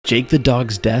Jake the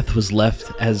dog's death was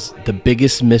left as the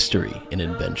biggest mystery in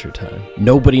Adventure Time.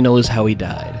 Nobody knows how he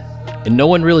died, and no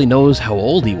one really knows how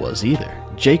old he was either.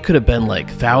 Jake could have been like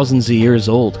thousands of years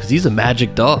old because he's a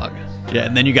magic dog. Yeah,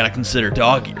 and then you gotta consider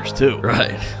dog years too.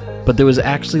 Right. But there was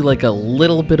actually like a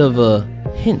little bit of a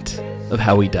hint of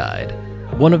how he died.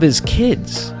 One of his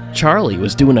kids, Charlie,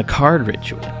 was doing a card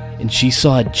ritual, and she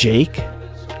saw Jake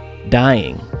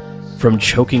dying from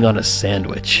choking on a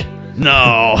sandwich.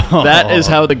 No. That is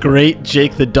how the great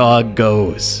Jake the dog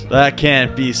goes. That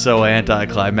can't be so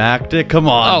anticlimactic. Come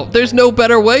on. Oh, there's no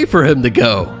better way for him to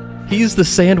go. He's the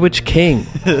sandwich king.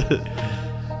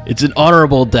 It's an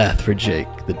honorable death for Jake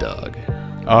the dog.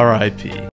 R.I.P.